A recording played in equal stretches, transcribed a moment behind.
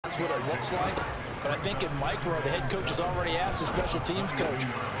what it looks like. But I think in micro, the head coach has already asked the special teams coach,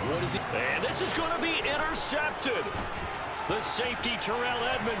 what is he? And this is going to be intercepted. The safety, Terrell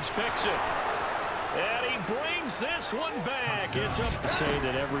Edmonds, picks it. And he brings this one back. It's up. Say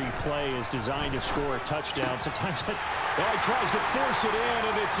that every play is designed to score a touchdown. Sometimes he tries to force it in,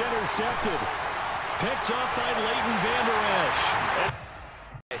 and it's intercepted. Picked up by Leighton Vander Esch.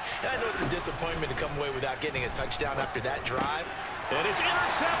 I know it's a disappointment to come away without getting a touchdown after that drive. And it's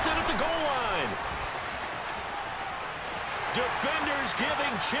intercepted at the goal line. Defenders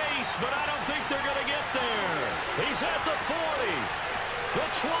giving chase, but I don't think they're going to get there. He's at the 40, the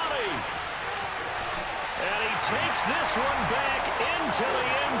 20. And he takes this one back into the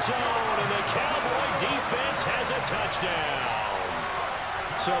end zone, and the Cowboy defense has a touchdown.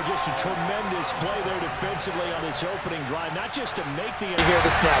 So just a tremendous play there defensively on this opening drive, not just to make the... You hear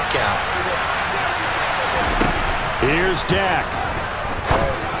the snap count. Here's Dak.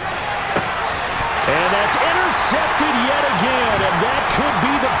 And that's intercepted yet again, and that could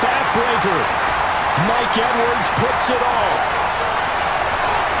be the backbreaker. Mike Edwards picks it off.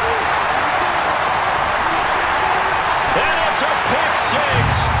 And it's a pick six.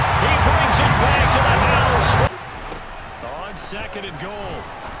 He brings it back to the house. On second and goal,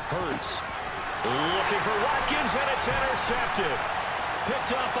 Hurts looking for Watkins, and it's intercepted.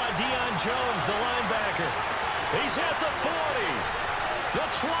 Picked up by Deion Jones, the linebacker. He's at the 40, the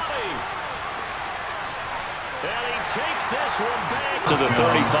 20. And he takes this one back to the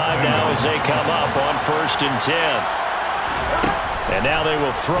 35 now as they come up on 1st and 10. And now they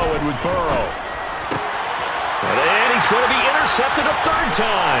will throw it with Burrow. And he's going to be intercepted a third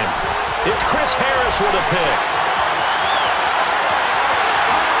time. It's Chris Harris with a pick.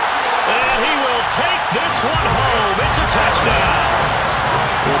 And he will take this one home. It's a touchdown.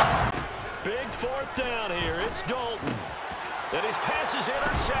 Big fourth down here. It's Dalton. And his pass is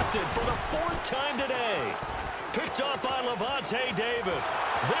intercepted for the 4th time today. Picked up by Levante David.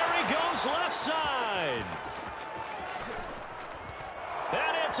 There he goes left side.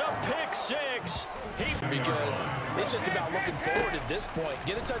 And it's a pick six. Because it's just about looking forward at this point.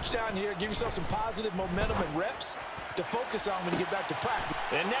 Get a touchdown here. Give yourself some positive momentum and reps to focus on when you get back to practice.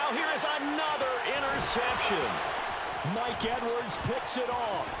 And now here is another interception. Mike Edwards picks it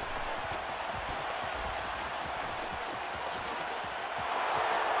off.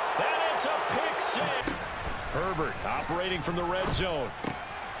 And it's a pick six. Herbert operating from the red zone.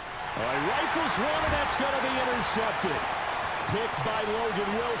 He rifles one, and that's going to be intercepted. Picked by Logan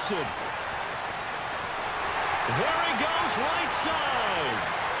Wilson. There he goes right side.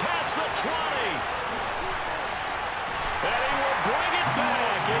 Past the 20. And he will bring it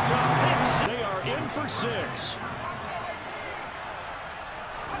back. It's a pick. They are in for 6.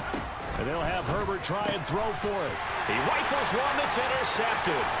 And they'll have Herbert try and throw for it. He rifles one that's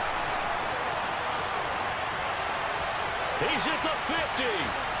intercepted. He's at the 50,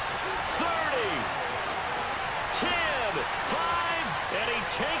 30, 10, 5, and he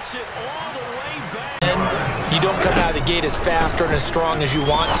takes it all the way back. And you don't come out of the gate as fast or as strong as you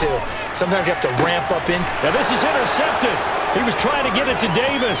want to. Sometimes you have to ramp up in. Now this is intercepted. He was trying to get it to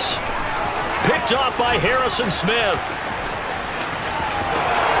Davis. Picked up by Harrison Smith.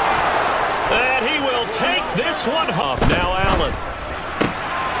 And he will take this one off. Now Allen.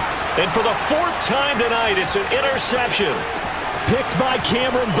 And for the 4th time tonight, it's an interception. Picked by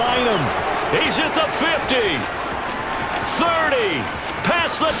Cameron Bynum. He's at the 50, 30,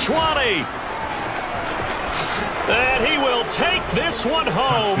 past the 20. And he will take this one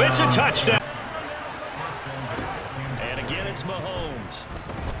home. It's a touchdown. And again, it's Mahomes.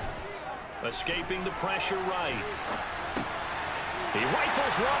 Escaping the pressure right. He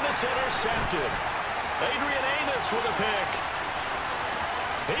rifles one that's intercepted. Adrian Amos with a pick.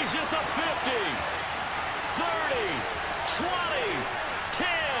 He's at the 50, 30, 20, 10,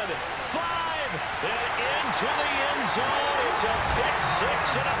 5, and into the end zone. It's a pick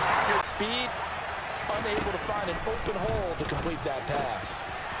six and a pocket Speed, unable to find an open hole to complete that pass.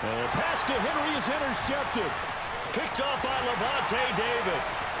 Pass to Henry is intercepted. Picked up by Levante David.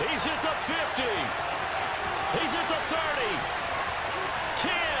 He's at the 50. He's at the 30,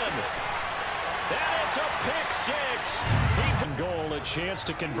 10, and it's a pick six. Goal, a chance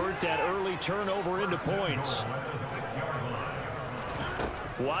to convert that early turnover into points.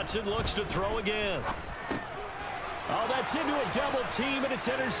 Watson looks to throw again. Oh, that's into a double team, and it's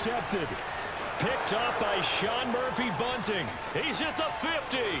intercepted. Picked up by Sean Murphy-Bunting. He's at the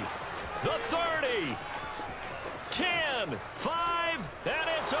 50, the 30, 10, 5, and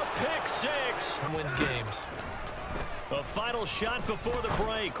it's a pick six. Wins games. A final shot before the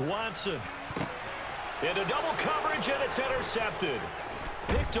break. Watson into double coverage, and it's intercepted.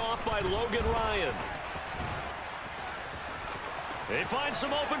 Picked off by Logan Ryan. They find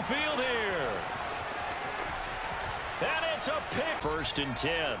some open field here. And it's a pick. 1st and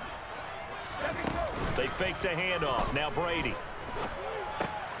 10. They fake the handoff. Now Brady.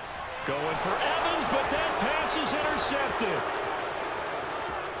 Going for Evans, but that pass is intercepted.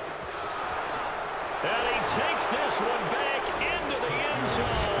 And he takes this one back into the end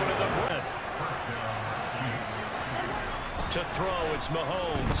zone. And the to throw, it's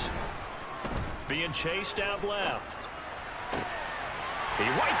Mahomes. Being chased out left. He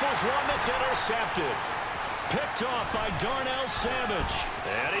rifles one that's intercepted. Picked off by Darnell Savage.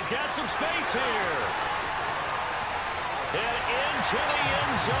 And he's got some space here. And into the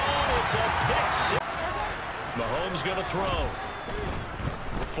end zone. It's a pick six. Mahomes going to throw.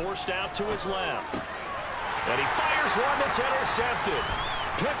 Forced out to his left. And he fires one that's intercepted.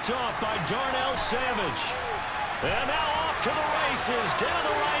 Picked off by Darnell Savage. And now off to the races down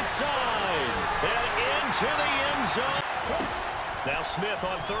the right side. And into the end zone. Now Smith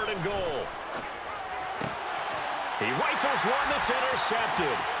on 3rd and goal. He rifles one that's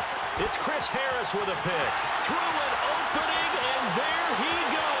intercepted. It's Chris Harris with a pick. Through an opening, and there he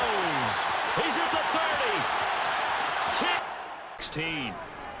goes. He's at the 30. 16.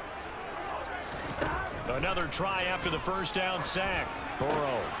 Another try after the first down sack.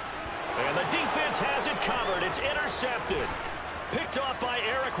 Burrow. And the defense has it covered. It's intercepted. Picked off by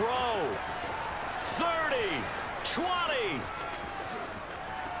Eric Rowe. 30. 20.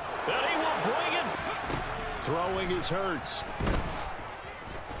 And he will bring it. Throwing is Hurts.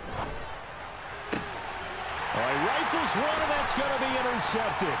 He rifles one, and that's going to be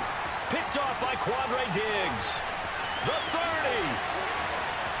intercepted. Picked off by Quandre Diggs. The 30.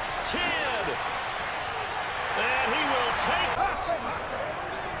 10. And he will take.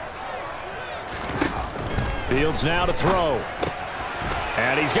 Fields now to throw.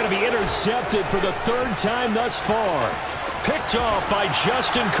 And he's going to be intercepted for the 3rd time thus far. Picked off by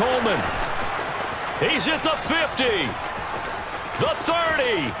Justin Coleman. He's at the 50. The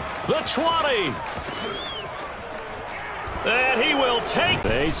 30. The 20. And he will take.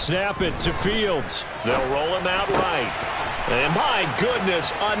 They snap it to Fields. They'll roll him out right. And my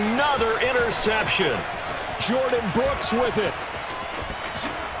goodness, another interception. Jordan Brooks with it.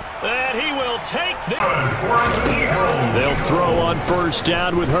 And he will take the. They'll throw on 1st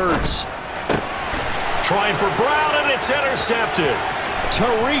down with Hurts. Trying for Brown, and it's intercepted.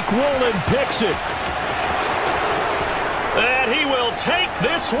 Tariq Woolen picks it. And he will take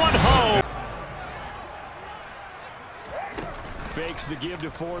this one home. Fakes the give to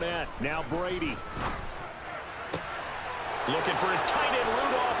Fournette. Now Brady. Looking for his tight end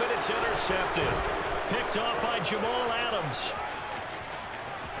Rudolph, and it's intercepted. Picked off by Jamal Adams.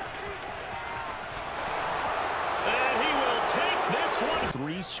 And he will take this one.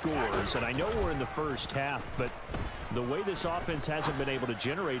 3 scores, and I know we're in the first half, but the way this offense hasn't been able to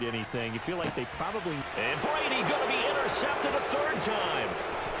generate anything, you feel like they probably. And Brady going to be intercepted a 3rd time.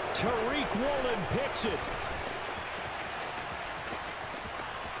 Tariq Woolen picks it.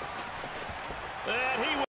 And he